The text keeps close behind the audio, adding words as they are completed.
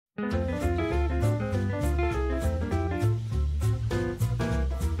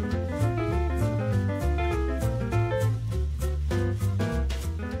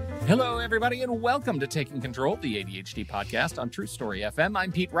Hello, everybody, and welcome to Taking Control, the ADHD podcast on True Story FM.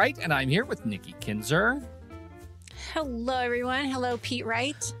 I'm Pete Wright, and I'm here with Nikki Kinzer. Hello, everyone. Hello, Pete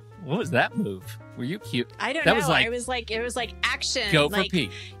Wright. What was that move? Were you cute? I don't that know. Was like, it was like action. Go for Pete.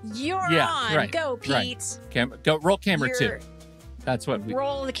 You're on. Right, go, Pete. Right. Go. Roll camera two. That's what we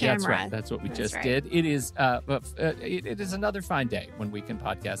roll the camera. That's right. That's what we just did. It is. It is another fine day when we can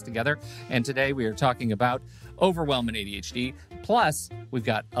podcast together. And today we are talking about Overwhelm and ADHD. Plus, we've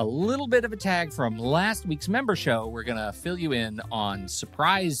got a little bit of a tag from last week's member show. We're going to fill you in on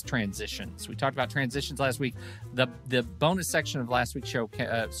surprise transitions. We talked about transitions last week. The bonus section of last week's show,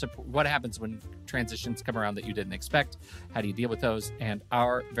 what happens when transitions come around that you didn't expect. How do you deal with those? And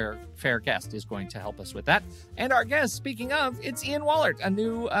our very fair guest is going to help us with that. And our guest, speaking of, it's Ian Wahlert, a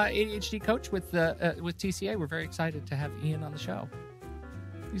new ADHD coach with TCA. We're very excited to have Ian on the show.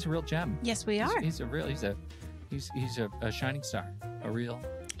 He's a real gem. Yes, we are. He's a shining star, a real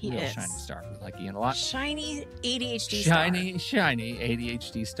shining star. We like Ian a lot. Shiny ADHD Shiny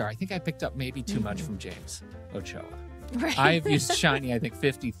ADHD star. I think I picked up maybe too much from James Ochoa. Right. I've used shiny, I think,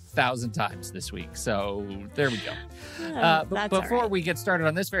 50,000 times this week. So there we go. But before we get started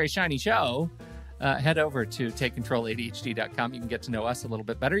on this very shiny show, head over to takecontroladhd.com. You can get to know us a little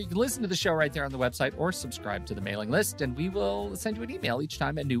bit better. You can listen to the show right there on the website or subscribe to the mailing list, and we will send you an email each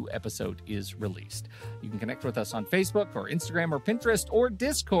time a new episode is released. You can connect with us on Facebook or Instagram or Pinterest or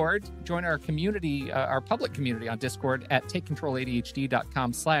Discord. Join our community, our public community on Discord at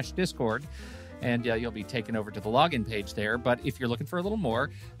takecontroladhd.com/Discord. And you'll be taken over to the login page there. But if you're looking for a little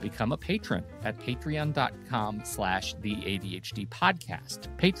more, become a patron at patreon.com/the ADHD podcast.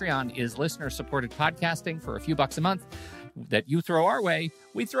 Patreon is listener-supported podcasting for a few bucks a month that you throw our way.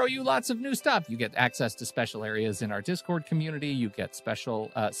 We throw you lots of new stuff. You get access to special areas in our Discord community. You get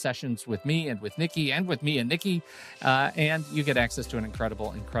special sessions with me and with Nikki and with me and Nikki. And you get access to an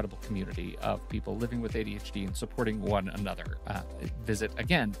incredible, incredible community of people living with ADHD and supporting one another. Visit,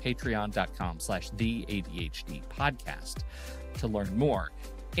 again, patreon.com/the ADHD podcast to learn more.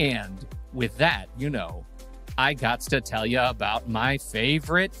 And with that, I got to tell you about my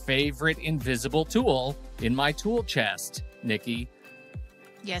favorite invisible tool in my tool chest, Nikki.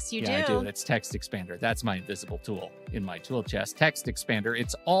 Yes, you do. Yeah, I do. It's Text Expander. That's my invisible tool in my tool chest. Text Expander.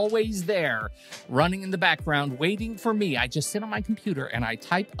 It's always there, running in the background, waiting for me. I just sit on my computer and I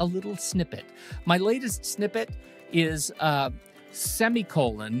type a little snippet. My latest snippet is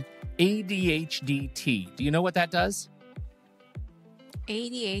semicolon ADHDT. Do you know what that does?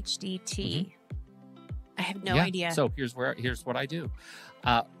 ADHDT. Mm-hmm. I have no idea. So here's what I do.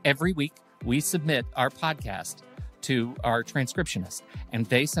 Every week, we submit our podcast to our transcriptionist, and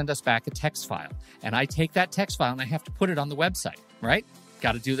they send us back a text file. And I take that text file and I have to put it on the website, right?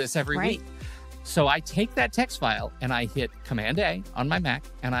 Got to do this every week. So I take that text file and I hit Command A on my Mac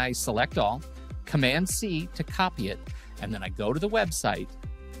and I select all, Command C to copy it, and then I go to the website,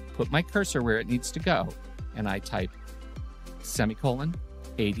 put my cursor where it needs to go, and I type semicolon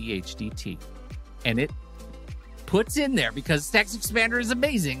ADHDT. And it puts in there, because Text Expander is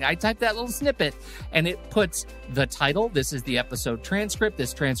amazing. I type that little snippet and it puts the title. This is the episode transcript.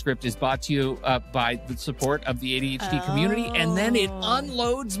 This transcript is brought to you by the support of the ADHD community. And then it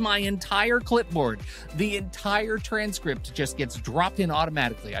unloads my entire clipboard. The entire transcript just gets dropped in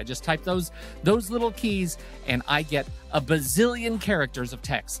automatically. I just type those little keys and I get a bazillion characters of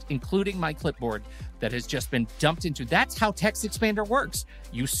text, including my clipboard, that has just been dumped into. That's how Text Expander works.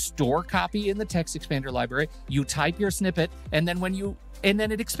 You store copy in the Text Expander library, you type your snippet, and then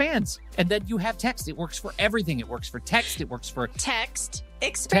it expands. And then you have text. It works for everything. It works for text. It works for Text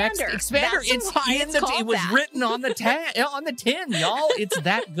Expander. Text Expander. It was written on the tin, y'all. It's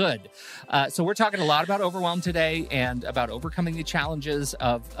that good. So we're talking a lot about Overwhelm today and about overcoming the challenges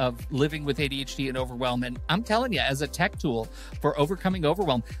of living with ADHD and Overwhelm. And I'm telling you, as a tech tool for overcoming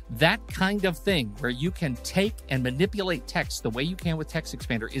Overwhelm, that kind of thing where you can take and manipulate text the way you can with Text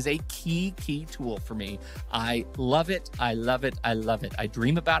Expander is a key tool for me. I love it. I love it. I love it. I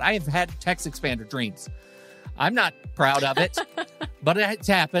dream about it. I have had Text Expander dreams. I'm not proud of it, but it's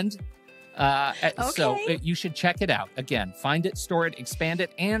happened. So you should check it out. Again, find it, store it, expand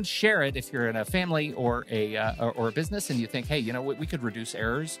it, and share it if you're in a family or a business and you think, hey, you know what, we could reduce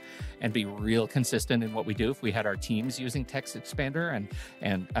errors and be real consistent in what we do if we had our teams using Text Expander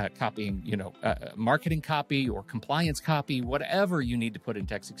and copying, marketing copy or compliance copy, whatever you need to put in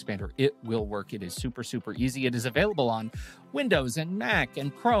Text Expander, it will work. It is super, super easy. It is available on Windows and Mac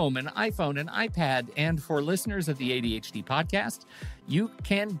and Chrome and iPhone and iPad. And for listeners of the ADHD podcast, you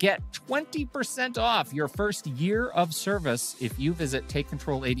can get 20% off your first year of service if you visit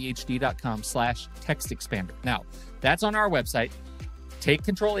takecontroladhd.com/textexpander. Now, that's on our website,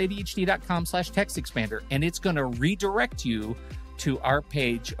 takecontroladhd.com/textexpander, and it's going to redirect you to our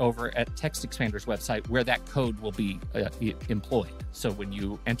page over at TextExpander's website where that code will be employed. So when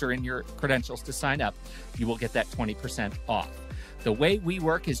you enter in your credentials to sign up, you will get that 20% off. The way we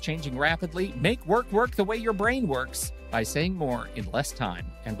work is changing rapidly. Make work work the way your brain works by saying more in less time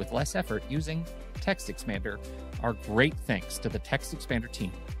and with less effort using TextExpander. Our great thanks to the TextExpander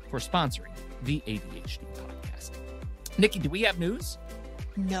team for sponsoring the ADHD podcast. Nikki, do we have news?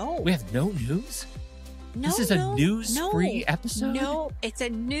 No. We have no news? No, this is a news-free episode? No, it's a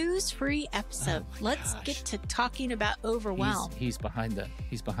news-free episode. Oh Let's get to talking about Overwhelm. He's behind the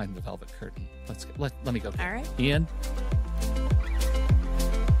velvet curtain. Let me go. All right. Ian.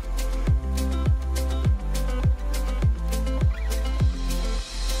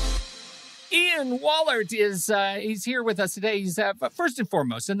 Ian Wahlert is he's here with us today. He's first and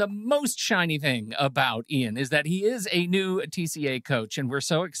foremost, and the most shiny thing about Ian is that he is a new TCA coach, and we're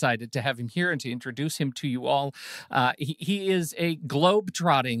so excited to have him here and to introduce him to you all. He is a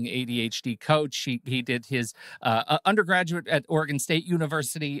globe-trotting ADHD coach. He did his undergraduate at Oregon State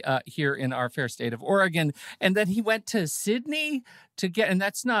University here in our fair state of Oregon, and then he went to Sydney to get, and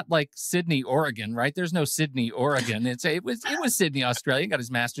that's not like Sydney, Oregon, right? There's no Sydney, Oregon. It was Sydney, Australia. He got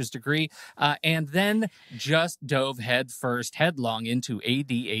his master's degree, and then just dove headlong into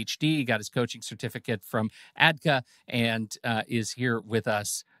ADHD. Got his coaching certificate from ADCA, and is here with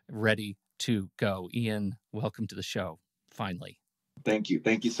us, ready to go. Ian, welcome to the show. Finally. Thank you.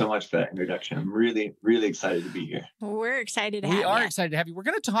 Thank you so much for that introduction. I'm really, really excited to be here. We're excited to have you. We are excited to have you. We're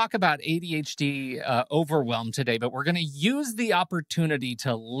going to talk about ADHD overwhelm today, but we're going to use the opportunity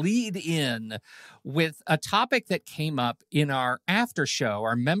to lead in with a topic that came up in our after show,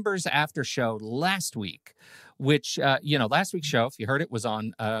 our members after show last week, which, last week's show, if you heard it, was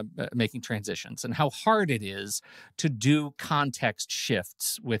on making transitions and how hard it is to do context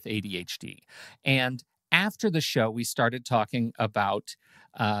shifts with ADHD. And after the show, we started talking about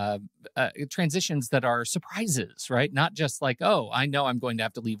transitions that are surprises, right? Not just like, oh, I know I'm going to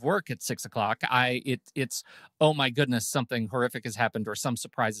have to leave work at 6 o'clock. It's, oh my goodness, something horrific has happened or some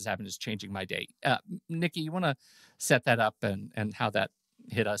surprise has happened is changing my day. Nikki, you want to set that up and how that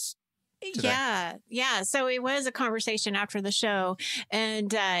hit us today? Yeah. So it was a conversation after the show,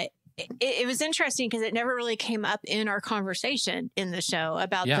 and it was interesting because it never really came up in our conversation in the show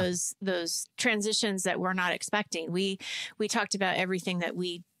about those transitions that we're not expecting. We talked about everything that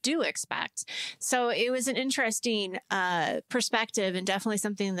we do expect. So it was an interesting perspective, and definitely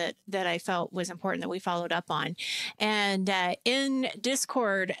something that I felt was important that we followed up on. And in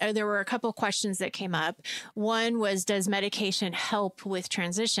Discord, there were a couple of questions that came up. One was, does medication help with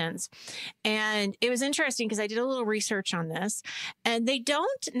transitions? And it was interesting because I did a little research on this, and they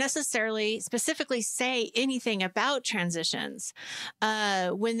don't necessarily specifically say anything about transitions.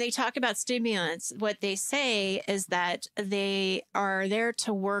 When they talk about stimulants, what they say is that they are there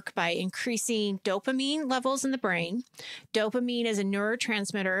to work by increasing dopamine levels in the brain. Dopamine is a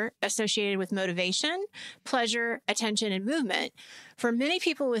neurotransmitter associated with motivation, pleasure, attention, and movement. For many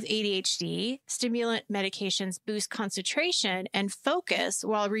people with ADHD, stimulant medications boost concentration and focus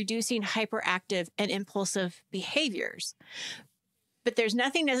while reducing hyperactive and impulsive behaviors. But there's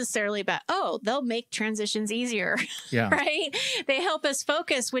nothing necessarily about, they'll make transitions easier, right? They help us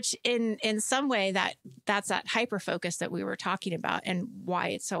focus, which in some way that's that hyper focus that we were talking about and why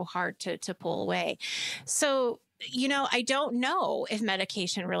it's so hard to pull away. So, I don't know if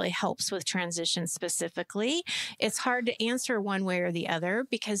medication really helps with transitions specifically. It's hard to answer one way or the other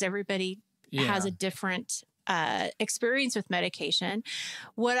because everybody has a different experience with medication.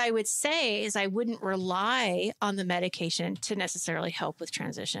 What I would say is I wouldn't rely on the medication to necessarily help with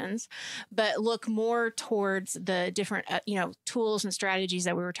transitions, but look more towards the different, tools and strategies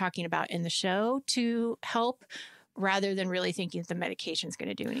that we were talking about in the show to help, rather than really thinking that the medication is going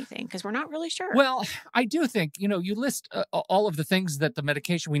to do anything, because we're not really sure. Well, I do think, you list all of the things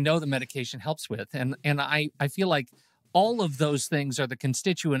that we know the medication helps with. And I feel like all of those things are the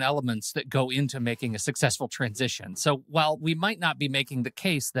constituent elements that go into making a successful transition. So while we might not be making the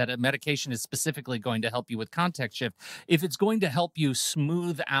case that a medication is specifically going to help you with context shift, if it's going to help you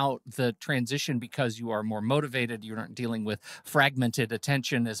smooth out the transition because you are more motivated, you aren't dealing with fragmented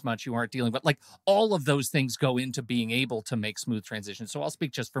attention as much, you aren't dealing with, all of those things go into being able to make smooth transitions. So I'll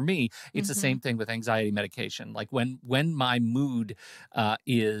speak just for me. It's the same thing with anxiety medication. Like when my mood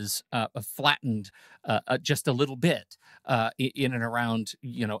is flattened just a little bit, in and around,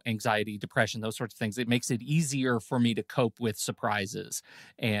 anxiety, depression, those sorts of things. It makes it easier for me to cope with surprises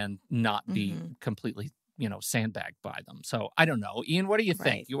and not be completely, sandbagged by them. So I don't know. Ian, what do you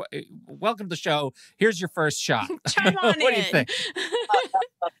think? Welcome to the show. Here's your first shot. Chime on What do you think?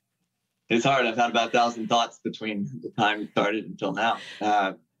 It's hard. I've had about 1,000 thoughts between the time we started until now.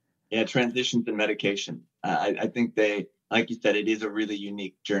 Transitions and medication. I think like you said, it is a really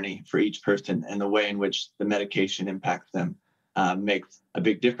unique journey for each person, and the way in which the medication impacts them makes a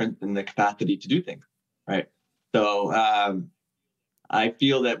big difference in the capacity to do things, right? So I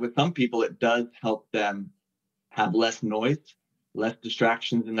feel that with some people, it does help them have less noise, less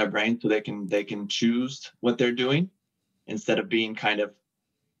distractions in their brain, so they can choose what they're doing instead of being kind of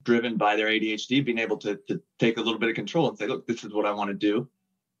driven by their ADHD, being able to take a little bit of control and say, look, this is what I want to do.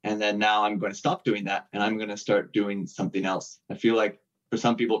 And then now I'm going to stop doing that and I'm going to start doing something else. I feel like for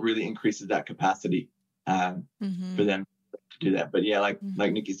some people, it really increases that capacity for them to do that. But yeah, like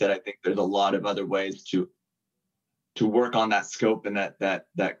Nikki said, I think there's a lot of other ways to work on that scope and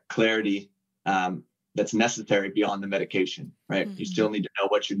that clarity that's necessary beyond the medication, right? You still need to know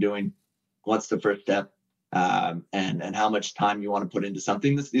what you're doing. What's the first step? And how much time you want to put into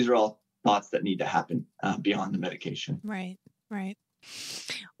something. These are all thoughts that need to happen beyond the medication. Right.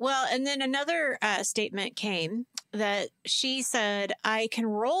 Well, and then another statement came that she said, I can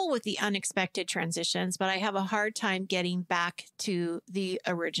roll with the unexpected transitions, but I have a hard time getting back to the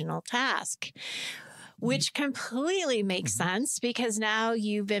original task. Which completely makes sense, because now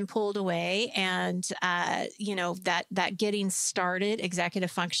you've been pulled away and, that getting started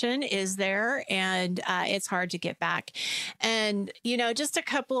executive function is there, and it's hard to get back. And, just a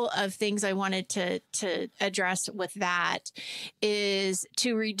couple of things I wanted to address with that is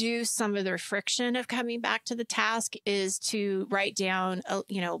to reduce some of the friction of coming back to the task is to write down,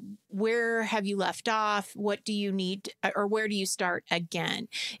 where have you left off? What do you need, or where do you start again?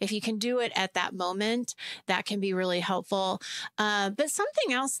 If you can do it at that moment, that can be really helpful. But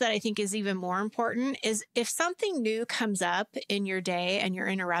something else that I think is even more important is if something new comes up in your day and you're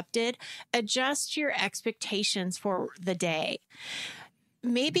interrupted, adjust your expectations for the day.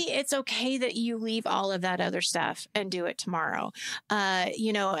 Maybe it's okay that you leave all of that other stuff and do it tomorrow.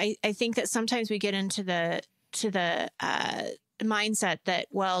 I think that sometimes we get into the mindset that,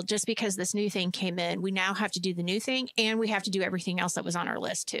 well, just because this new thing came in, we now have to do the new thing and we have to do everything else that was on our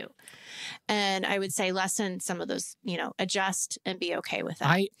list too. And I would say lessen some of those, adjust and be okay with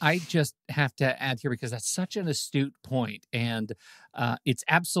that. I just have to add here, because that's such an astute point. And it's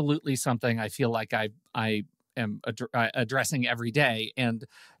absolutely something I feel like I am addressing every day and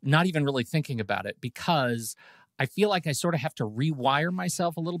not even really thinking about it, because I feel like I sort of have to rewire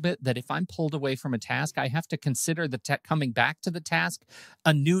myself a little bit, that if I'm pulled away from a task, I have to consider coming back to the task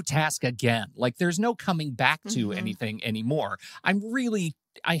a new task again. Like there's no coming back to anything anymore.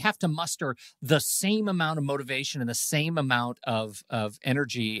 I have to muster the same amount of motivation and the same amount of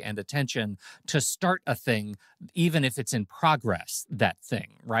energy and attention to start a thing, even if it's in progress, that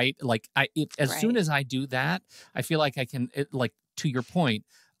thing, right? Like as soon as I do that, I feel like I can, to your point,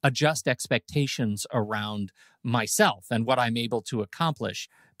 adjust expectations around myself and what I'm able to accomplish,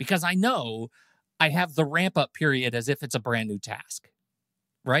 because I know I have the ramp up period as if it's a brand new task,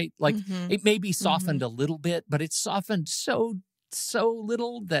 right? Like it may be softened a little bit, but it's softened so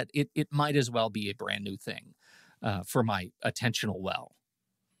little that it might as well be a brand new thing for my attentional well.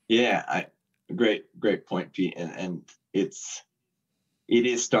 Yeah, great point, Pete. And it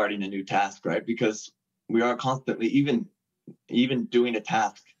is starting a new task, right? Because we are constantly, even doing a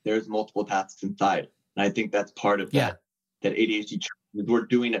task, there's multiple tasks inside. And I think that's part of that ADHD. We're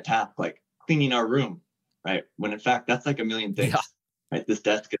doing a task like cleaning our room, right? When in fact, that's like a million things, right? This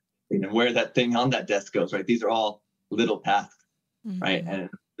desk and where that thing on that desk goes, right? These are all little tasks, right? And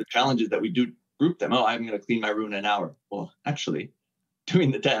the challenge is that we do group them. Oh, I'm going to clean my room in an hour. Well, actually,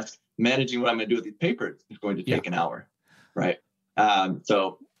 doing the task, managing what I'm going to do with these papers is going to take an hour, right?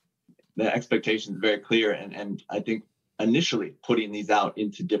 So the expectation is very clear. And I think initially putting these out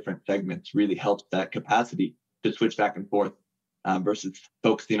into different segments really helps that capacity to switch back and forth versus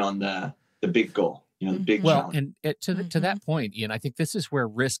focusing on the big goal, the big challenge. And to that point, Ian, I think this is where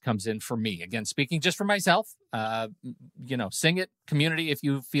risk comes in for me. Again, speaking just for myself, sing it, community, if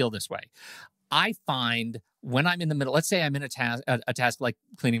you feel this way. I find when I'm in the middle, let's say I'm in a task like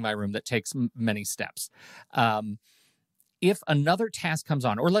cleaning my room that takes many steps. If another task comes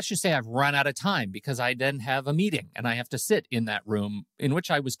on, or let's just say I've run out of time because I then have a meeting and I have to sit in that room in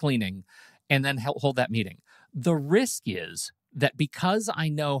which I was cleaning and then hold that meeting. The risk is that because I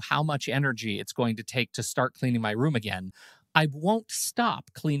know how much energy it's going to take to start cleaning my room again, I won't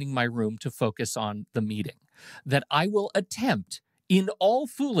stop cleaning my room to focus on the meeting. that I will attempt in all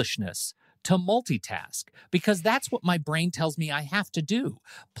foolishness to multitask, because that's what my brain tells me I have to do.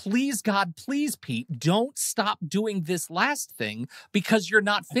 Please, God, please, Pete, don't stop doing this last thing, because you're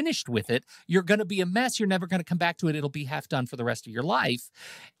not finished with it. You're going to be a mess. You're never going to come back to it. It'll be half done for the rest of your life.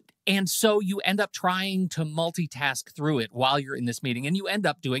 And so you end up trying to multitask through it while you're in this meeting. And you end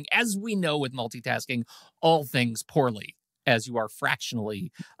up doing, as we know with multitasking, all things poorly, as you are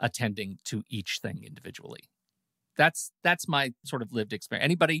fractionally attending to each thing individually. That's my sort of lived experience.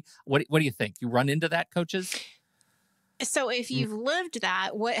 Anybody, what do you think? You run into that, coaches? So if you've lived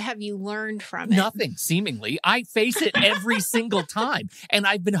that, what have you learned from it? Nothing, seemingly. I face it every single time. And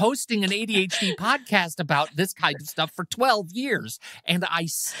I've been hosting an ADHD podcast about this kind of stuff for 12 years, and I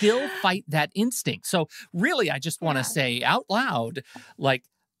still fight that instinct. So really, I just want to say out loud, like,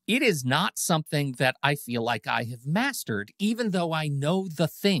 it is not something that I feel like I have mastered, even though I know the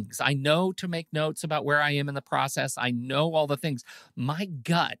things. I know to make notes about where I am in the process. I know all the things. My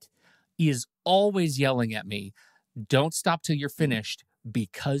gut is always yelling at me, don't stop till you're finished,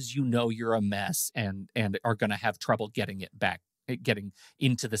 because you know you're a mess and are going to have trouble getting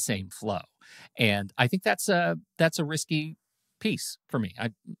into the same flow. And I think that's a risky piece for me.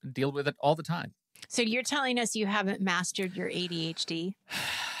 I deal with it all the time. So you're telling us you haven't mastered your ADHD?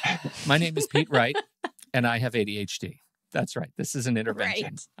 My name is Pete Wright, and I have ADHD. That's right. This is an intervention.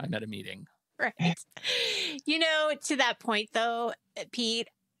 Right. I'm at a meeting. Right. You know, to that point, though, Pete,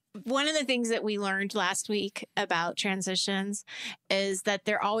 one of the things that we learned last week about transitions is that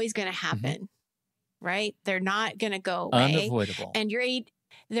they're always going to happen, right? They're not going to go away. Unavoidable. And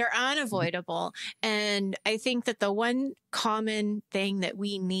they're unavoidable. And I think that the one common thing that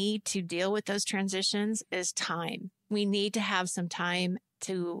we need to deal with those transitions is time. We need to have some time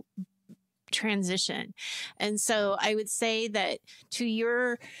to transition. And so I would say that to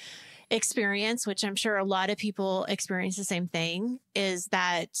your experience, which I'm sure a lot of people experience the same thing, is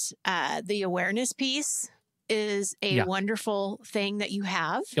that the awareness piece is a wonderful thing that you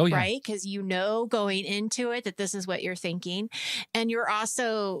have, right? Because you know going into it that this is what you're thinking. And you're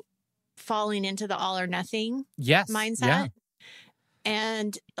also falling into the all or nothing mindset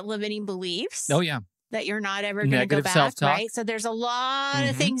and limiting beliefs. That you're not ever going to go back, self-talk. Right? So there's a lot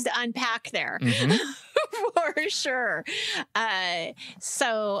of things to unpack there for sure. I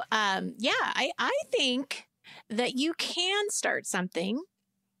think that you can start something,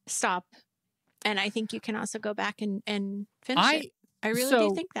 stop, and I think you can also go back and finish it. I really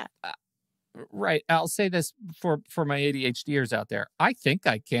do think that. Right. I'll say this for my ADHDers out there. I think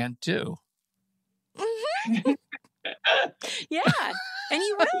I can too. Yeah. And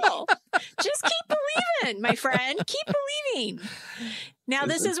you will. Just keep believing, my friend. Keep believing. Now,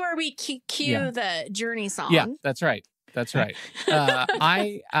 this is where we cue the journey song. Yeah, that's right. That's right.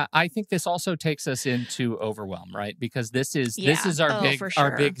 I think this also takes us into Overwhelm, right? Because this is our big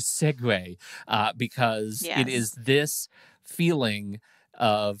segue, because it is this feeling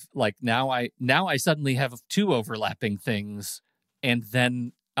of like now I suddenly have two overlapping things, and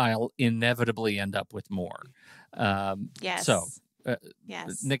then I'll inevitably end up with more. So,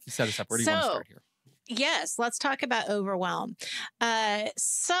 Nikki, set us up. Where do you want to start here? Yes, let's talk about Overwhelm.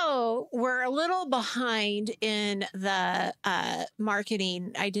 So we're a little behind in the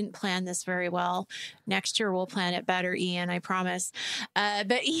marketing. I didn't plan this very well. Next year we'll plan it better, Ian, I promise.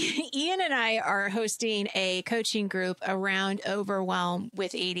 But Ian and I are hosting a coaching group around Overwhelm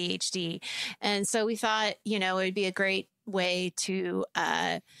with ADHD. And so we thought, it would be a great way to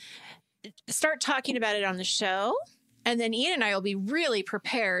start talking about it on the show. And then Ian and I will be really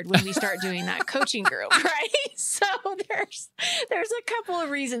prepared when we start doing that coaching group, right? So there's a couple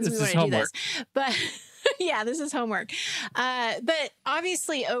of reasons we want to do this. But yeah, this is homework. But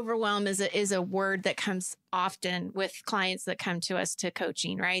obviously Overwhelm is a word that comes often with clients that come to us to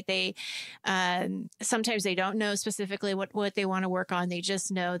coaching, right? They sometimes they don't know specifically what they want to work on. They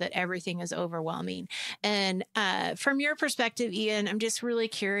just know that everything is overwhelming. And from your perspective, Ian, I'm just really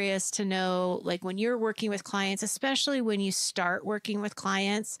curious to know, like when you're working with clients, especially when you start working with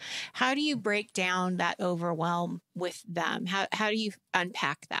clients, how do you break down that overwhelm with them? How do you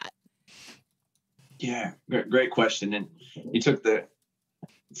unpack that? Yeah, great question. And you took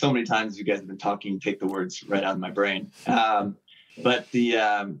so many times you guys have been talking, take the words right out of my brain. But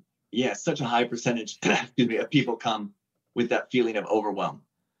such a high percentage, of people come with that feeling of overwhelm,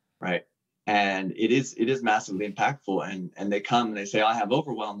 right? And it is massively impactful. And they come and they say, I have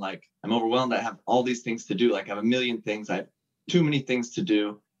overwhelm. Like I'm overwhelmed. I have all these things to do. Like I have a million things. I have too many things to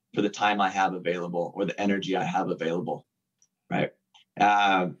do for the time I have available or the energy I have available, right?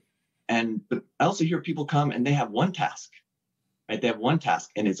 But I also hear people come and they have one task, right? They have one task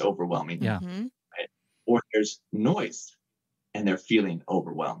and it's overwhelming. Yeah. Right? or there's noise and they're feeling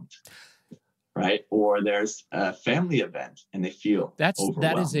overwhelmed, right? Or there's a family event and they feel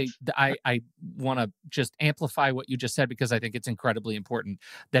overwhelmed. I want to just amplify what you just said, because I think it's incredibly important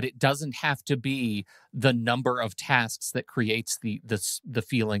that it doesn't have to be the number of tasks that creates the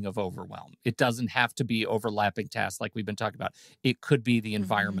feeling of overwhelm. It doesn't have to be overlapping tasks like we've been talking about. It could be the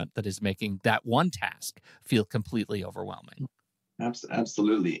environment that is making that one task feel completely overwhelming.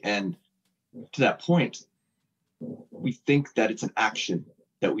 Absolutely. And to that point, we think that it's an action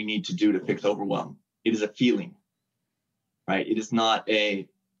that we need to do to fix overwhelm. It is a feeling, right? It is not a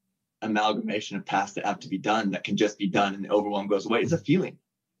amalgamation of tasks that have to be done that can just be done and the overwhelm goes away. It's a feeling,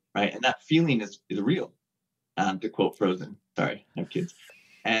 right? And that feeling is real. To quote Frozen, sorry, I have kids.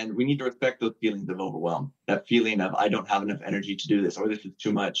 And we need to respect those feelings of overwhelm, that feeling of I don't have enough energy to do this, or this is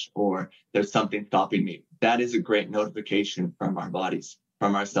too much, or there's something stopping me. That is a great notification from our bodies,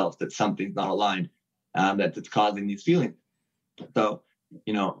 from ourselves, that something's not aligned, that's causing these feelings. So,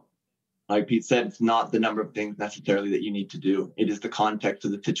 like Pete said, it's not the number of things necessarily that you need to do. It is the context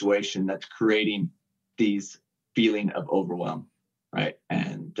of the situation that's creating these feeling of overwhelm, right?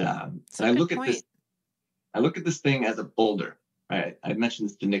 And I look at this thing as a boulder, right? I mentioned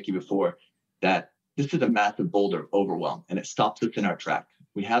this to Nikki before, that this is a massive boulder of overwhelm, and it stops us in our track.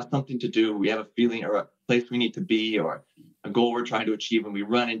 We have something to do, we have a feeling or a place we need to be, or a goal we're trying to achieve, and we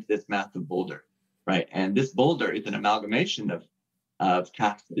run into this massive boulder, right? And this boulder is an amalgamation of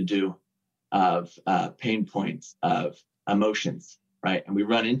tasks to do, of pain points, of emotions, right? And we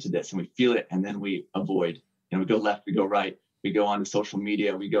run into this and we feel it, and then we avoid. We go left, we go right, we go on to social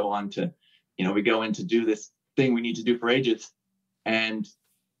media, we go on to, we go in to do this thing we need to do for ages, and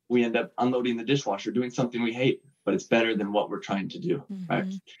we end up unloading the dishwasher, doing something we hate, but it's better than what we're trying to do, right?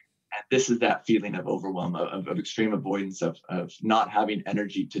 And this is that feeling of overwhelm, of extreme avoidance, of not having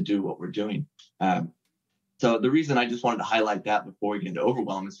energy to do what we're doing. So the reason I just wanted to highlight that before we get into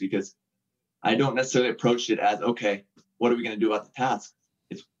overwhelm is because I don't necessarily approach it as, okay, what are we going to do about the task?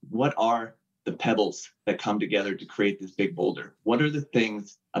 It's what are the pebbles that come together to create this big boulder? What are the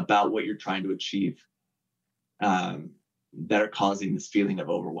things about what you're trying to achieve that are causing this feeling of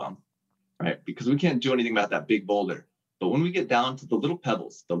overwhelm, right? Because we can't do anything about that big boulder. But when we get down to the little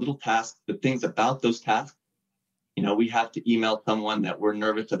pebbles, the little tasks, the things about those tasks, we have to email someone that we're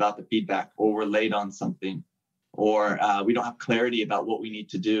nervous about the feedback, or we're late on something, or we don't have clarity about what we need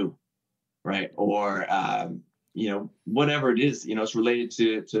to do, right? Or, whatever it is, it's related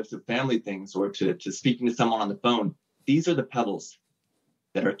to family things, or to speaking to someone on the phone. These are the pebbles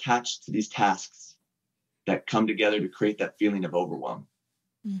that are attached to these tasks that come together to create that feeling of overwhelm.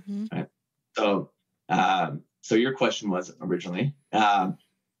 Right? So your question was originally, how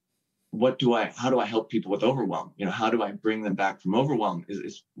do I help people with overwhelm? How do I bring them back from overwhelm?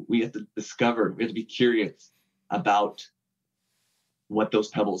 Is we have to we have to be curious about what those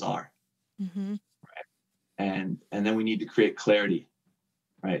pebbles are. Right? And then we need to create clarity,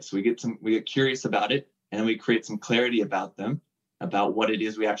 right? So we get curious about it, and then we create some clarity about them, about what it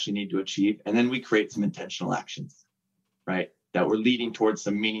is we actually need to achieve. And then we create some intentional actions, right? That we're leading towards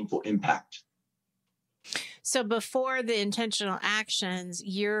some meaningful impact. So before the intentional actions,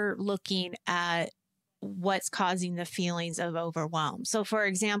 you're looking at what's causing the feelings of overwhelm. So for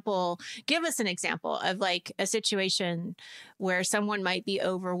example, give us an example of like a situation where someone might be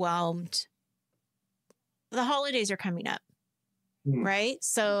overwhelmed. The holidays are coming up. Right.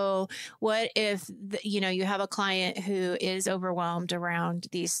 So what if, you have a client who is overwhelmed around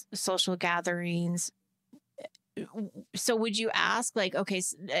these social gatherings? So would you ask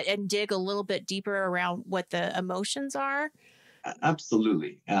and dig a little bit deeper around what the emotions are?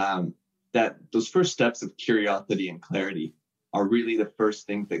 Absolutely. That those first steps of curiosity and clarity are really the first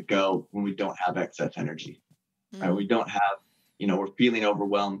things that go when we don't have excess energy. Right? We don't have, we're feeling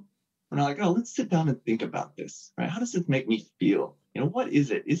overwhelmed. We're not like, oh, let's sit down and think about this, right? How does this make me feel? What is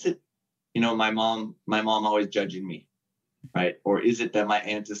it? Is it, my mom always judging me, right? Or is it that my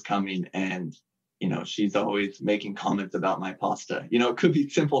aunt is coming and, she's always making comments about my pasta? It could be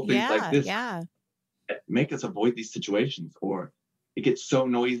simple things like this that make us avoid these situations. Or it gets so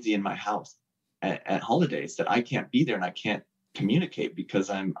noisy in my house at holidays that I can't be there and I can't communicate because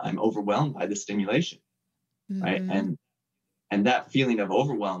I'm overwhelmed by the stimulation, right? And that feeling of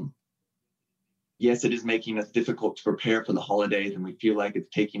overwhelm, yes, it is making us difficult to prepare for the holidays, and we feel like it's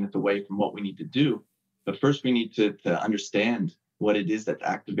taking us away from what we need to do. But first, we need to understand what it is that's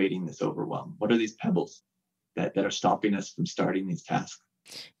activating this overwhelm. What are these pebbles that are stopping us from starting these tasks?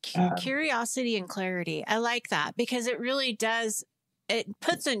 Curiosity and clarity. I like that because it really does. it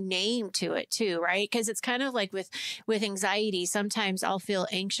puts a name to it too, right? Because it's kind of like with anxiety. Sometimes I'll feel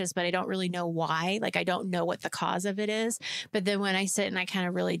anxious, but I don't really know why. Like I don't know what the cause of it is. But then when I sit and I kind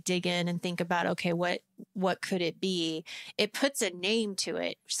of really dig in and think about, okay, what could it be? It puts a name to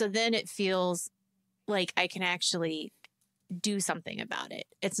it. So then it feels like I can actually do something about it.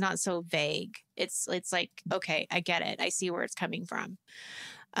 It's not so vague. It's like, okay, I get it. I see where it's coming from.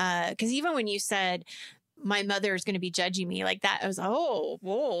 Because even when you said my mother is going to be judging me like that, I was, oh,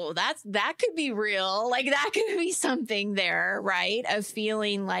 whoa, that could be real. Like that could be something there, right? Of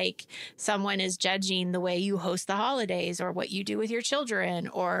feeling like someone is judging the way you host the holidays or what you do with your children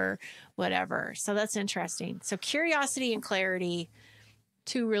or whatever. So that's interesting. So curiosity and clarity,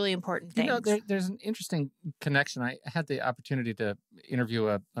 two really important things. There's an interesting connection. I had the opportunity to interview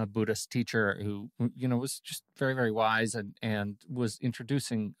a Buddhist teacher who, was just very, very wise and was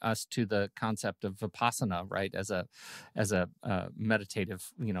introducing us to the concept of vipassana, right, as a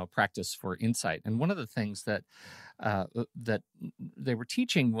meditative, practice for insight. And one of the things that they were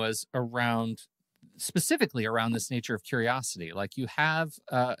teaching was specifically around this nature of curiosity. Like you have,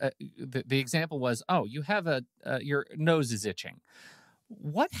 the example was, you have your nose is itching.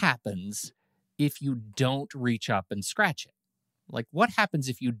 What happens if you don't reach up and scratch it? Like what happens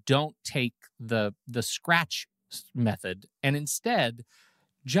if you don't take the scratch method and instead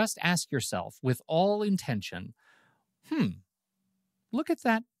just ask yourself with all intention, look at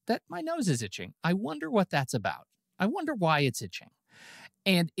that my nose is itching. I wonder what that's about. I wonder why it's itching.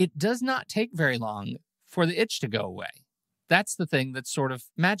 And it does not take very long for the itch to go away. That's the thing that's sort of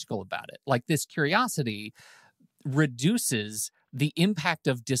magical about it. Like this curiosity reduces the impact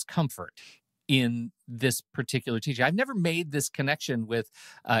of discomfort in this particular teaching. I've never made this connection with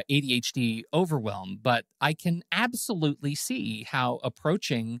ADHD overwhelm, but I can absolutely see how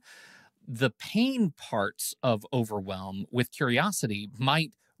approaching the pain parts of overwhelm with curiosity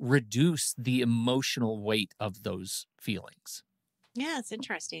might reduce the emotional weight of those feelings. Yeah, it's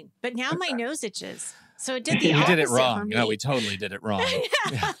interesting. But now my nose itches. So it did the opposite. We did it wrong. For me. No, we totally did it wrong.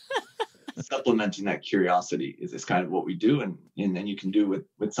 Yeah. Supplementing that curiosity is kind of what we do, and then you can do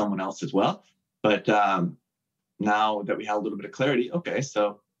with someone else as well. But now that we have a little bit of clarity, okay,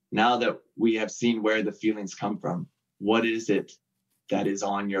 so now that we have seen where the feelings come from, what is it that is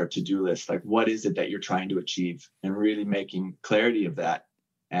on your to-do list? Like, what is it that you're trying to achieve? And really making clarity of that.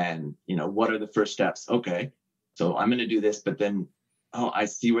 And, what are the first steps? Okay, so I'm going to do this, but then, I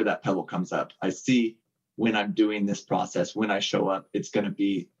see where that pebble comes up. I see when I'm doing this process, when I show up, it's going to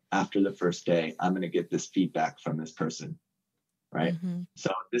be after the first day, I'm going to get this feedback from this person, right? Mm-hmm. So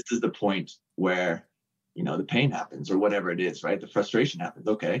this is the point where, the pain happens or whatever it is, right? The frustration happens.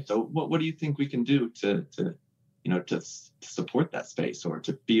 Okay, so what do you think we can do to support that space or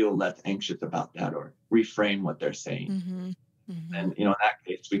to feel less anxious about that or reframe what they're saying? Mm-hmm. Mm-hmm. And, in that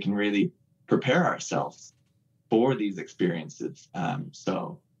case, we can really prepare ourselves for these experiences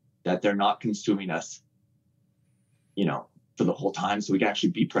so that they're not consuming us, for the whole time, so we can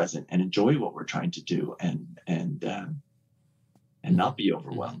actually be present and enjoy what we're trying to do and not be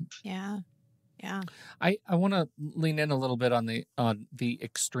overwhelmed. Yeah. I want to lean in a little bit on the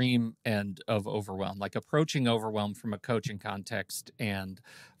extreme end of overwhelm, like approaching overwhelm from a coaching context and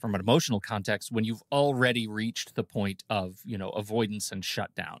from an emotional context when you've already reached the point of, avoidance and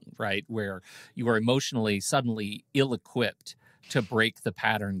shutdown, right? Where you are emotionally suddenly ill-equipped to break the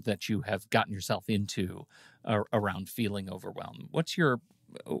pattern that you have gotten yourself into around feeling overwhelmed. What's your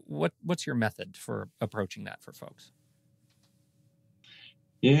method for approaching that for folks?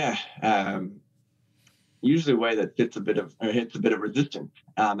 Yeah, usually a way that hits a bit of resistance.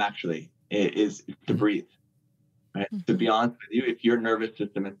 Actually, is to breathe. Right? Mm-hmm. To be honest with you, if your nervous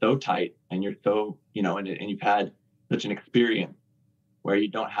system is so tight and you're so and you've had such an experience where you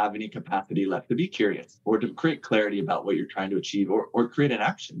don't have any capacity left to be curious or to create clarity about what you're trying to achieve or create an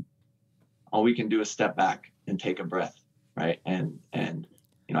action, all we can do is step back and take a breath, right? And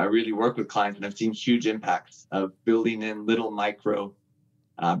I really work with clients and I've seen huge impacts of building in little micro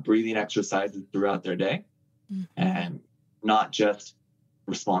breathing exercises throughout their day. Mm-hmm. And not just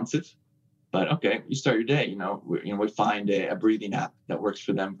responsive, but okay, you start your day, we find a breathing app that works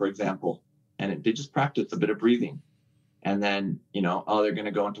for them, for example, and they just practice a bit of breathing. And then, they're going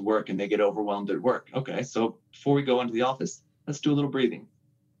to go into work and they get overwhelmed at work. Okay, so before we go into the office, let's do a little breathing,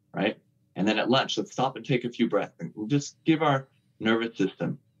 right? And then at lunch, let's stop and take a few breaths and just give our nervous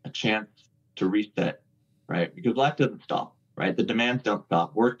system a chance to reset, right? Because life doesn't stop, right? The demands don't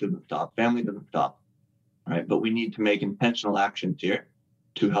stop, work doesn't stop, family doesn't stop, right? But we need to make intentional actions here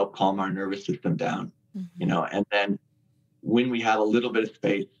to help calm our nervous system down, and then when we have a little bit of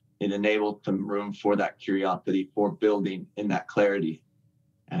space it enables some room for that curiosity, for building in that clarity.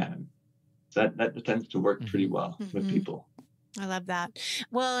 So that tends to work pretty well with people. I love that.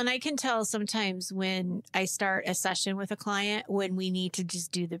 Well, and I can tell sometimes when I start a session with a client when we need to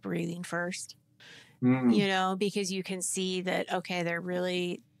just do the breathing first, because you can see that, okay, they're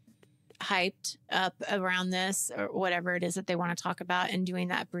really hyped up around this or whatever it is that they want to talk about, and doing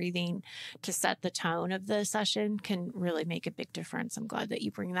that breathing to set the tone of the session can really make a big difference. I'm glad that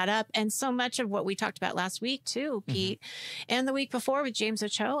you bring that up. And so much of what we talked about last week too, Pete, and the week before with James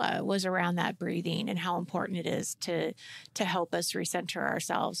Ochoa was around that breathing and how important it is to help us recenter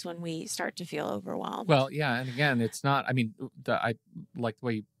ourselves when we start to feel overwhelmed. Well, yeah. And again, it's not, I mean, I like the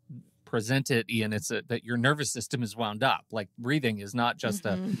way you present it, Ian. It's that your nervous system is wound up. Like breathing is not just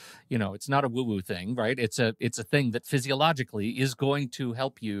it's not a woo-woo thing, right? It's a thing that physiologically is going to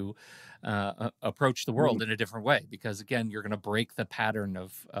help you approach the world in a different way, because again, you're going to break the pattern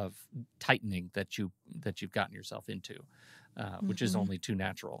of tightening that you've gotten yourself into, which is only too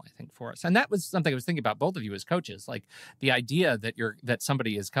natural, I think, for us. And that was something I was thinking about both of you as coaches, like the idea that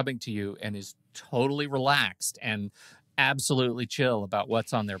somebody is coming to you and is totally relaxed and absolutely chill about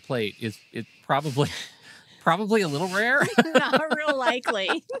what's on their plate is probably a little rare. Not real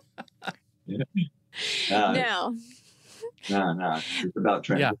likely. No. It's about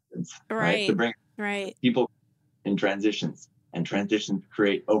transitions, right? To bring people in transitions, and transitions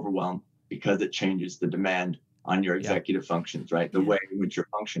create overwhelm because it changes the demand on your executive functions, right? The way in which you're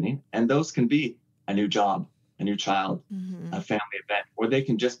functioning. And those can be a new job, a new child, a family event, or they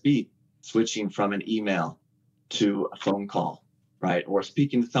can just be switching from an email to a phone call, right? Or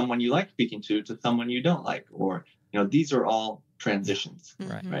speaking to someone you like speaking to someone you don't like, or, these are all transitions,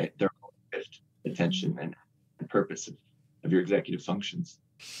 right? They're all attention and purpose of your executive functions.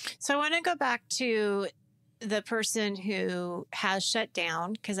 So I want to go back to the person who has shut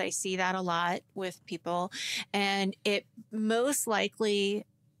down, because I see that a lot with people, and it most likely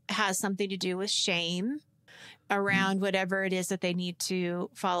has something to do with shame around whatever it is that they need to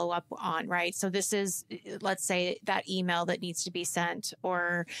follow up on, right? So this is, let's say, that email that needs to be sent,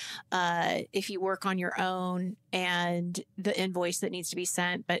 or if you work on your own and the invoice that needs to be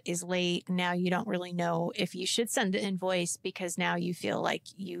sent but is late, now you don't really know if you should send the invoice because now you feel like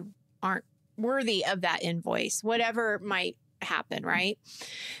you aren't worthy of that invoice, whatever might happen, right?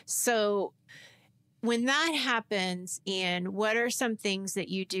 So when that happens, Ian, what are some things that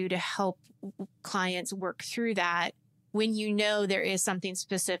you do to help clients work through that when you know there is something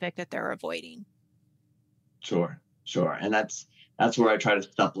specific that they're avoiding? Sure. And that's where I try to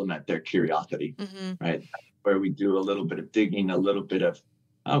supplement their curiosity, right? That's where we do a little bit of digging, a little bit of,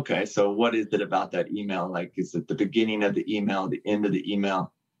 okay, so what is it about that email? Like, is it the beginning of the email, the end of the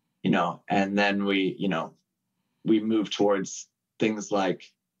email, and then we move towards things like,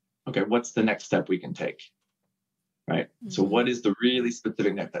 okay, what's the next step we can take, right? So what is the really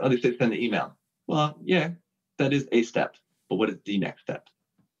specific next step? Oh, they say send the email. Well, yeah, that is a step, but what is the next step?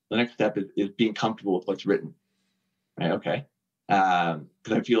 The next step is being comfortable with what's written, right? Okay.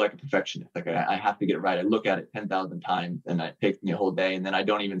 Because I feel like a perfectionist. Like I have to get it right. I look at it 10,000 times and it takes me a whole day and then I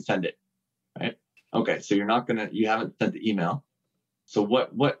don't even send it, right? Okay, so you haven't sent the email. So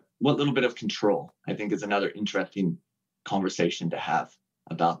what little bit of control, I think, is another interesting conversation to have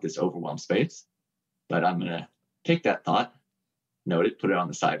about this overwhelm space. But I'm going to take that thought, note it, put it on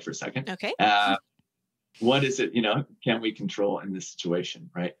the side for a second. Okay. What is it, can we control in this situation,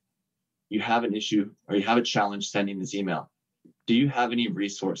 right? You have an issue or you have a challenge sending this email. Do you have any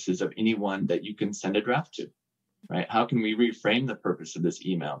resources of anyone that you can send a draft to, right? How can we reframe the purpose of this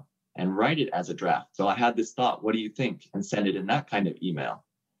email and write it as a draft? So I had this thought, what do you think? And send it in that kind of email.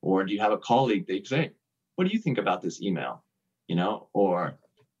 Or do you have a colleague that you say, what do you think about this email? Or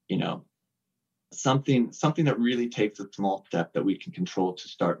something that really takes a small step that we can control to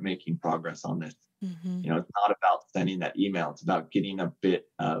start making progress on this. It's not about sending that email. It's about getting a bit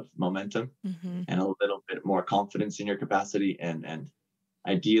of momentum and a little bit more confidence in your capacity. And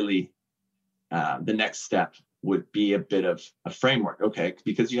ideally, the next step would be a bit of a framework. Okay,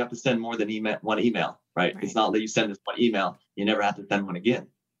 because you have to send more than one email, right? It's not that you send this one email, you never have to send one again,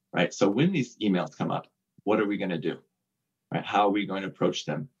 right? So when these emails come up, what are we going to do? Right? How are we going to approach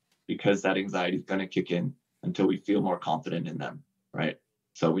them? Because that anxiety is going to kick in until we feel more confident in them, right?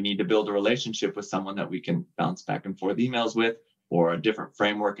 So we need to build a relationship with someone that we can bounce back and forth emails with, or a different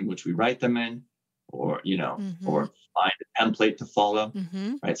framework in which we write them in, or, or find a template to follow,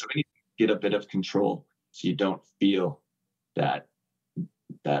 right? So we need to get a bit of control so you don't feel that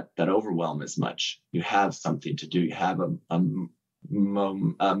overwhelm as much. You have something to do. You have a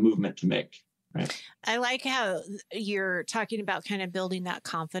movement to make. Right. I like how you're talking about kind of building that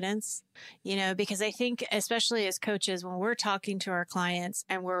confidence, because I think, especially as coaches, when we're talking to our clients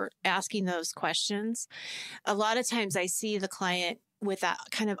and we're asking those questions, a lot of times I see the client with that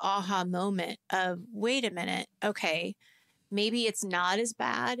kind of aha moment of, wait a minute, okay, maybe it's not as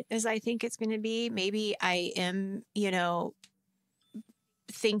bad as I think it's going to be. Maybe I am,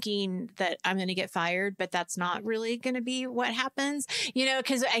 thinking that I'm going to get fired, but that's not really going to be what happens,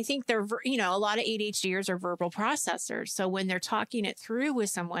 because I think they're, a lot of ADHDers are verbal processors. So when they're talking it through with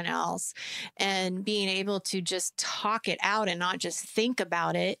someone else and being able to just talk it out and not just think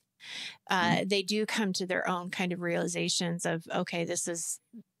about it, they do come to their own kind of realizations of, okay, this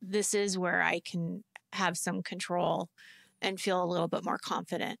is where I can have some control and feel a little bit more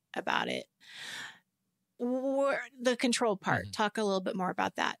confident about it. The control part, talk a little bit more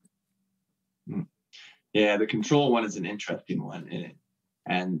about that. Yeah, the control one is an interesting one in it.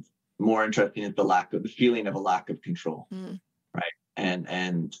 And more interesting is the feeling of a lack of control. Right.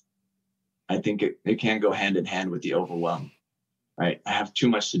 And I think it can go hand in hand with the overwhelm. Right. I have too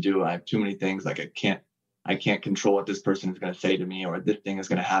much to do. I have too many things. Like I can't control what this person is going to say to me, or this thing is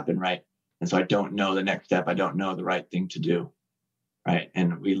going to happen. Right. And so I don't know the next step. I don't know the right thing to do. Right.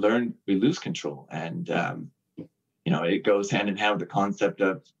 And we lose control. And, it goes hand in hand with the concept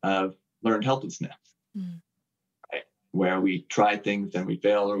of learned helplessness, right? Where we try things and we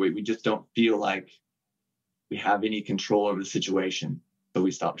fail, or we just don't feel like we have any control over the situation. So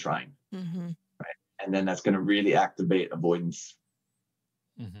we stop trying. Right. And then that's going to really activate avoidance.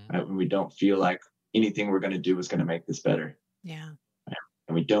 Right. When we don't feel like anything we're going to do is going to make this better. Yeah. Right?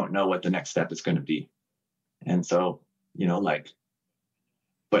 And we don't know what the next step is going to be. And so,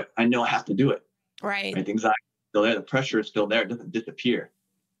 but I know I have to do it. Right. The anxiety is still there. The pressure is still there. It doesn't disappear.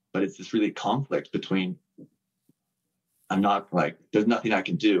 But it's this really conflict between, I'm not like, there's nothing I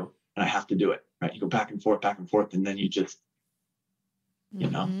can do and I have to do it. Right. You go back and forth. And then you just, you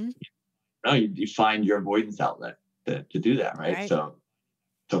find your avoidance outlet to do that. Right. So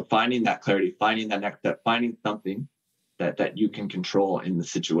finding that clarity, finding that next step, finding something that you can control in the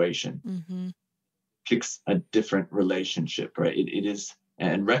situation picks a different relationship. Right. It is.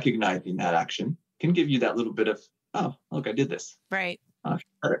 And recognizing that action can give you that little bit of, oh, look, I did this. Right.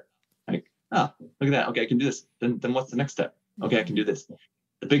 Better. Like, oh, look at that. Okay, I can do this. Then what's the next step? Okay, I can do this.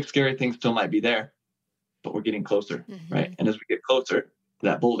 The big scary thing still might be there, but we're getting closer, right? And as we get closer to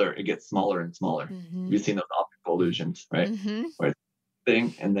that boulder, it gets smaller and smaller. You've seen those optical illusions, right? Where it's a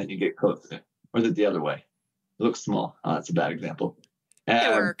thing, and then you get closer. Or is it the other way? It looks small. That's a bad example.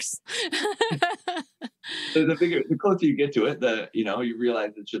 It works. The closer you get to it, you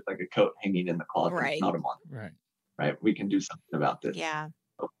realize it's just like a coat hanging in the closet. Right. It's not a monster. Right. Right. We can do something about this. Yeah.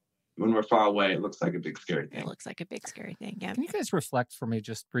 When we're far away, it looks like a big scary thing. It looks like a big scary thing. Yeah. Can you guys reflect for me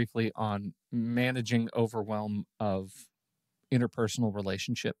just briefly on managing overwhelm of interpersonal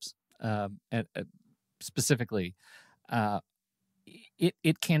relationships? And specifically,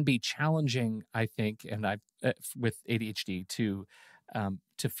 it can be challenging, I think, and with ADHD to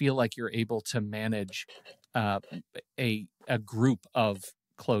feel like you're able to manage a group of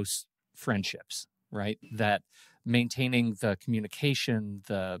close friendships, right? That maintaining the communication,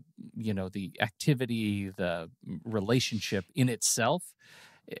 the activity, the relationship in itself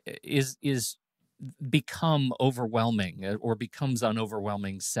is become overwhelming, or becomes an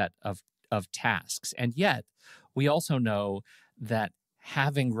overwhelming set of tasks. And yet we also know that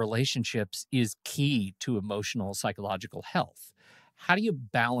having relationships is key to emotional, psychological health. How do you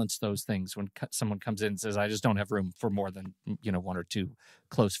balance those things when someone comes in and says, I just don't have room for more than, one or two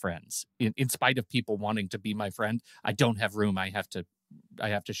close friends? In spite of people wanting to be my friend, I don't have room. I have to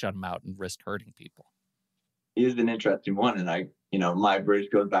shut them out and risk hurting people. It is an interesting one. And my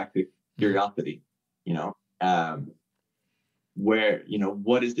bridge goes back to curiosity, where,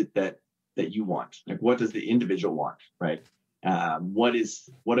 what is it that you want? Like, what does the individual want? Right. What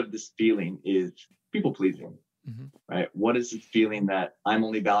of this feeling is people pleasing? Right? What is this feeling that I'm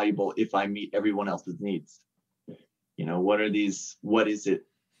only valuable if I meet everyone else's needs? What is it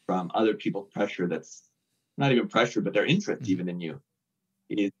from other people's pressure that's not even pressure, but their interest even in you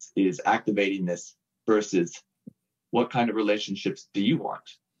is activating this, versus what kind of relationships do you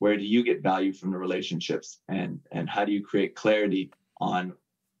want? Where do you get value from the relationships? And how do you create clarity on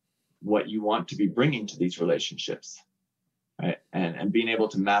what you want to be bringing to these relationships? Right? And being able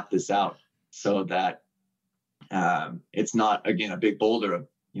to map this out so that it's not, again, a big boulder of,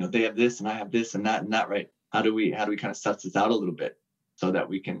 they have this and I have this and that, right? How do we kind of suss this out a little bit so that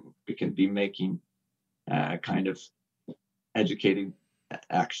we can be making kind of educating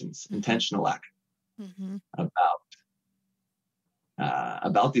actions, intentional action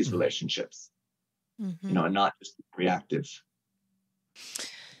about these relationships, and not just reactive. Does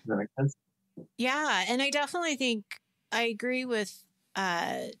that make sense? Yeah. And I definitely think I agree with,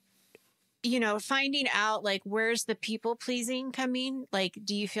 finding out like, where's the people pleasing coming? Like,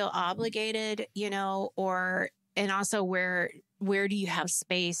 do you feel obligated, and also where do you have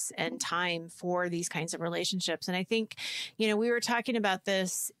space and time for these kinds of relationships? And I think, we were talking about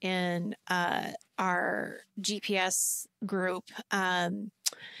this in our GPS group,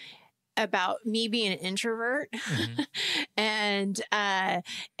 about me being an introvert. And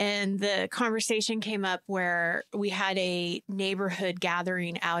the conversation came up where we had a neighborhood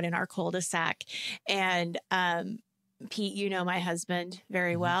gathering out in our cul-de-sac, and Pete, my husband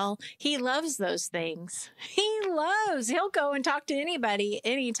very well. He loves those things. He'll go and talk to anybody,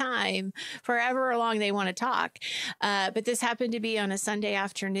 anytime, for however long they want to talk. But this happened to be on a Sunday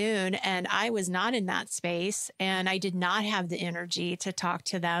afternoon, and I was not in that space, and I did not have the energy to talk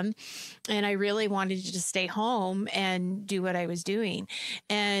to them. And I really wanted to just stay home and do what I was doing.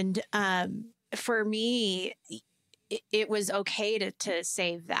 And for me, it was okay to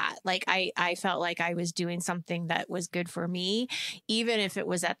save that. Like I felt like I was doing something that was good for me, even if it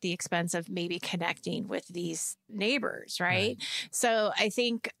was at the expense of maybe connecting with these neighbors. Right. So I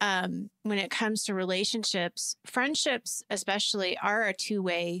think when it comes to relationships, friendships especially are a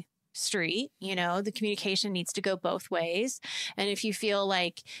two-way street. The communication needs to go both ways. And if you feel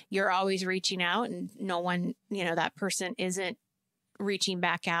like you're always reaching out and no one, that person isn't reaching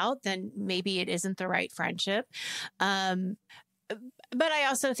back out, then maybe it isn't the right friendship. But I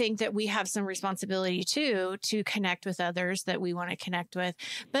also think that we have some responsibility too, to connect with others that we want to connect with.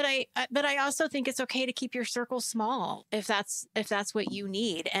 But I also think it's okay to keep your circle small if that's what you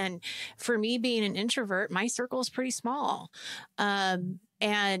need. And for me, being an introvert, my circle is pretty small.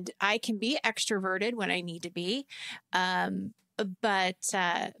 And I can be extroverted when I need to be. But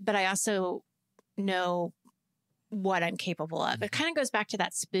I also know what I'm capable of. It kind of goes back to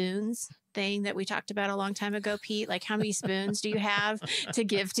that spoons thing that we talked about a long time ago, Pete. Like, how many spoons do you have to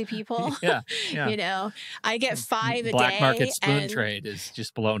give to people? Yeah. I get 5 a day. Black market spoon trade is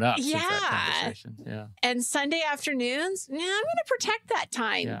just blown up since that conversation. Yeah. And Sunday afternoons, I'm going to protect that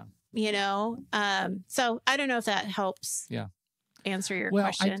time. So I don't know if that helps. Answer your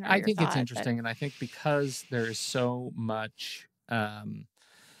question. I think it's interesting, and I think because there is so much.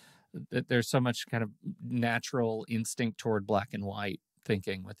 There's so much kind of natural instinct toward black and white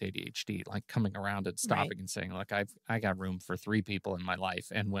thinking with ADHD, like coming around and stopping and saying, look, I got room for 3 people in my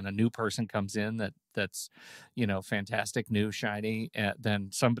life. And when a new person comes in that's, fantastic, new, shiny, then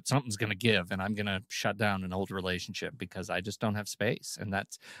something's going to give, and I'm going to shut down an old relationship because I just don't have space. And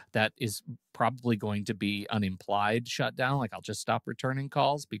that is probably going to be an implied shutdown. Like, I'll just stop returning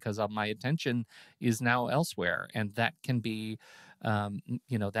calls because my attention is now elsewhere. And that can be, a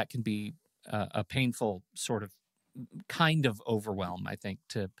painful sort of kind of overwhelm, I think,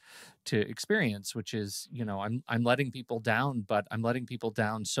 to experience, which is, I'm letting people down, but I'm letting people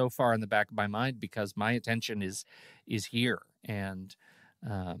down so far in the back of my mind because my attention is here. And,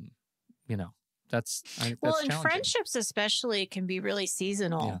 that's and friendships especially can be really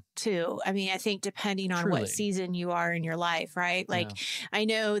seasonal too. I mean, I think depending on what season you are in your life, right? Like, I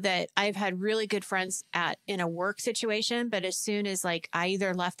know that I've had really good friends in a work situation, but as soon as like I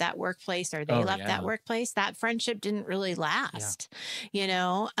either left that workplace or they left that workplace, that friendship didn't really last,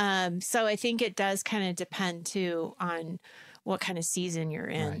 So I think it does kind of depend too on what kind of season you're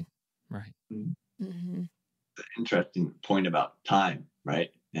in. Right. Mm-hmm. The interesting point about time, right?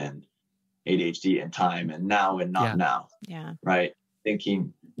 And ADHD and time and now and not now. Yeah. Right.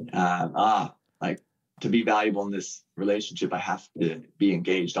 Thinking, like, to be valuable in this relationship, I have to be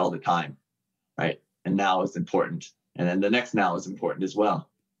engaged all the time. Right. And now is important. And then the next now is important as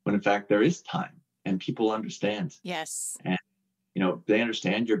well. When in fact there is time and people understand. Yes. And, they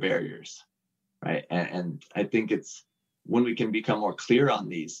understand your barriers. Right. And I think it's when we can become more clear on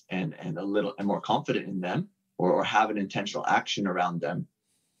these and a little and more confident in them or have an intentional action around them,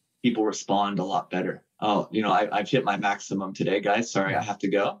 people respond a lot better. Oh, I've hit my maximum today, guys. Sorry, I have to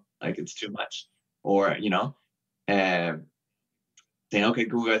go. Like, it's too much. Or, saying, okay,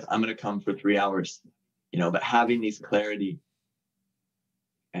 cool, guys, I'm going to come for 3 hours, but having these clarity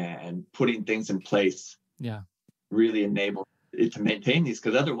and putting things in place really enables it to maintain these.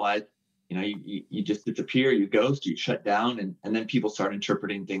 Because otherwise, you just disappear, you ghost, you shut down, and then people start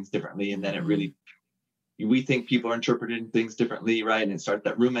interpreting things differently. And then it really, we think people are interpreting things differently, right? And it starts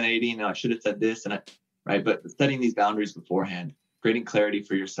that ruminating. I should have said this, right? But setting these boundaries beforehand, creating clarity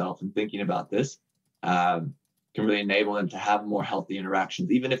for yourself, and thinking about this can really enable them to have more healthy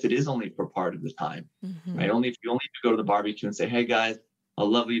interactions, even if it is only for part of the time, right? If you only go to the barbecue and say, "Hey guys,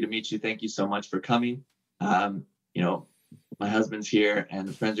 Lovely to meet you. Thank you so much for coming. You know, my husband's here and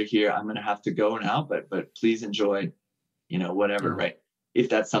the friends are here. I'm going to have to go now, but please enjoy, you know, whatever, right? If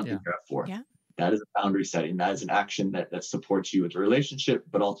that's something you're up for. Yeah. That is a boundary setting. That is an action that supports you with a relationship,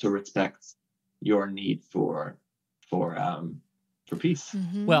 but also respects your need for peace.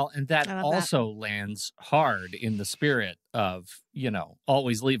 Mm-hmm. Well, and that also lands hard in the spirit of, you know,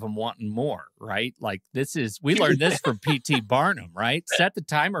 always leave them wanting more, right? Like we learned this from P.T. Barnum, right? Set the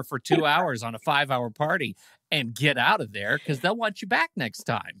timer for 2 hours on a 5-hour party and get out of there because they'll want you back next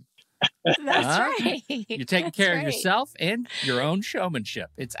time. That's right. You're taking care of yourself and your own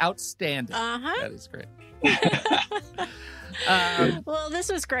showmanship. It's outstanding. That is great. Well,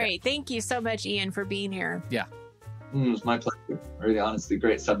 this was great. Thank you so much, Ian, for being here. Yeah. It was my pleasure. Really, honestly,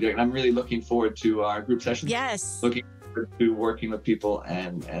 great subject. And I'm really looking forward to our group sessions. Yes. Looking forward to working with people.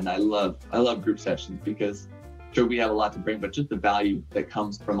 And I love group sessions because sure, we have a lot to bring, but just the value that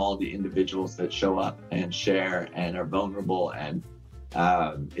comes from all the individuals that show up and share and are vulnerable. And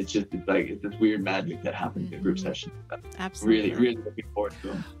it's this weird magic that happens in group sessions. Absolutely. Really looking forward to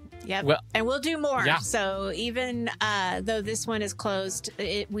them. Yep. Well, and we'll do more. Yeah. So even though this one is closed,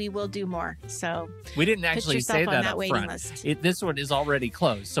 we will do more. So we didn't actually say that up front. This one is already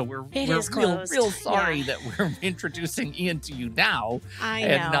closed. So we're real sorry that we're introducing Ian to you now. I know.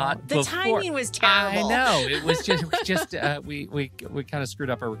 And not the before. Timing was terrible. I know. It was just we kind of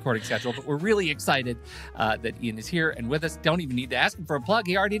screwed up our recording schedule, but we're really excited that Ian is here and with us. Don't even need to ask him for a plug.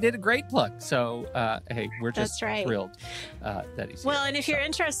 He already did a great plug. So hey, we're just thrilled that he's here. Well, and if you're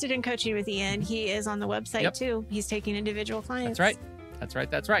interested in coaching with Ian, he is on the website too. He's taking individual clients. That's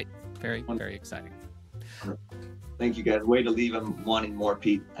right. Very, very exciting. Thank you, guys. Way to leave him wanting more,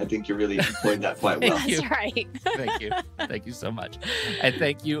 Pete. I think you really employed that quite well. That's right. Thank you. Thank you so much. And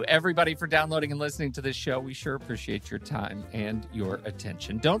thank you, everybody, for downloading and listening to this show. We sure appreciate your time and your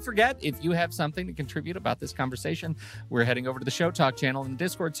attention. Don't forget, if you have something to contribute about this conversation, we're heading over to the Show Talk channel in the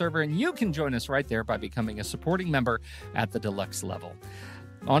Discord server, and you can join us right there by becoming a supporting member at the deluxe level.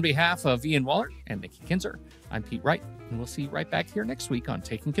 On behalf of Ian Wahlert and Nikki Kinzer, I'm Pete Wright, and we'll see you right back here next week on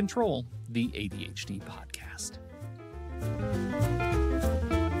Taking Control, the ADHD podcast.